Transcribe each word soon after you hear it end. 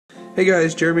Hey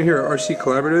guys, Jeremy here at RC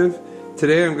Collaborative.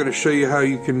 Today I'm going to show you how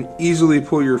you can easily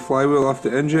pull your flywheel off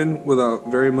the engine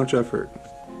without very much effort.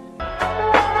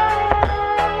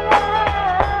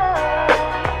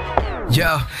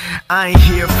 Yo, I ain't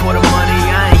here for the money,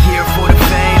 I ain't here for the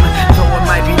fame. Though it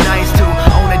might be nice to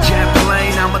own a jet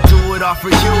plane, I'ma do it all for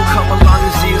you. Come along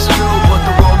and see it's true, but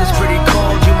the world is pretty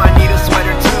cold, you might need a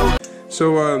sweater too.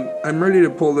 So I'm ready to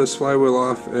pull this flywheel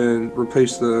off and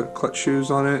replace the clutch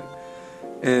shoes on it.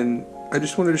 And I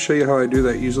just wanted to show you how I do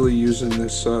that easily using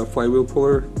this flywheel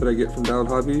puller that I get from Favorite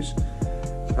Hobbies.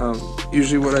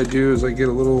 Usually what I do is I get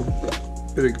a little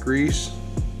bit of grease,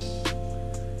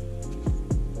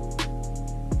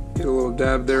 get a little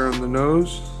dab there on the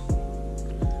nose,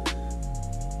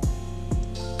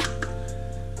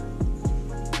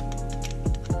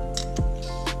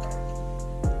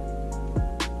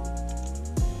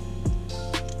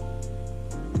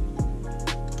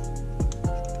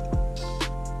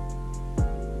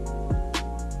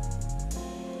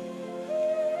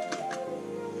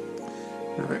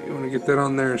 Alright, you want to get that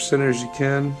on there as center as you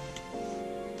can.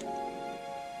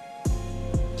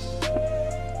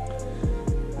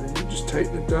 And you just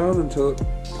tighten it down until it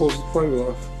pulls the flywheel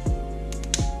off.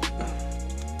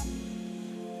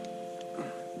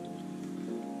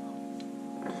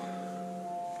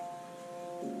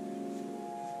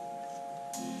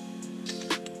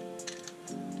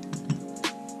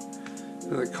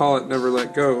 And the collet never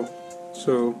let go.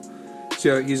 So, see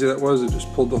how easy that was? It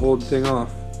just pulled the whole thing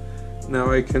off.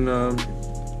 Now I can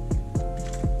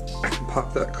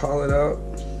pop that collet out.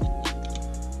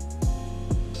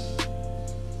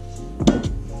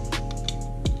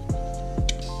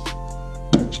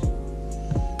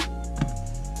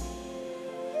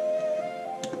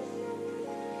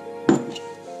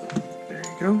 There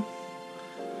you go.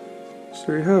 So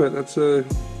there you have it. That's a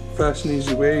fast and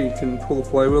easy way you can pull the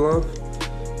flywheel off.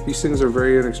 These things are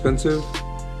very inexpensive,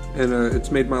 and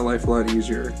it's made my life a lot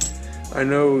easier. I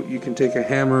know you can take a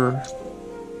hammer,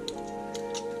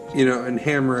 and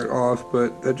hammer it off,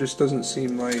 but that just doesn't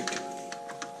seem like,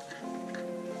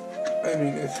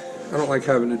 I don't like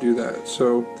having to do that,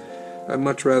 so I'd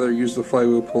much rather use the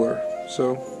flywheel puller.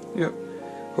 So, yeah,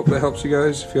 hope that helps you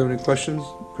guys. If you have any questions,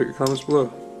 put your comments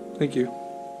below. Thank you.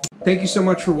 Thank you so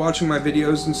much for watching my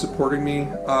videos and supporting me.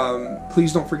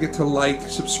 Please don't forget to like,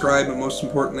 subscribe, and most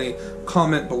importantly,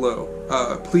 comment below.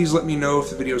 Please let me know if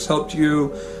the videos helped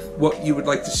you, what you would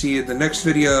like to see in the next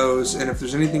videos, and if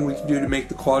there's anything we can do to make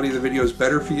the quality of the videos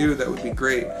better for you, that would be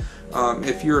great.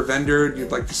 If you're a vendor and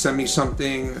you'd like to send me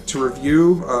something to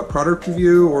review, a product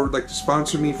review, or would like to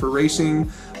sponsor me for racing,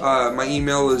 my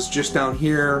email is just down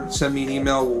here. Send me an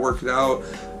email, we'll work it out.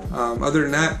 Other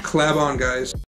than that, collab on, guys.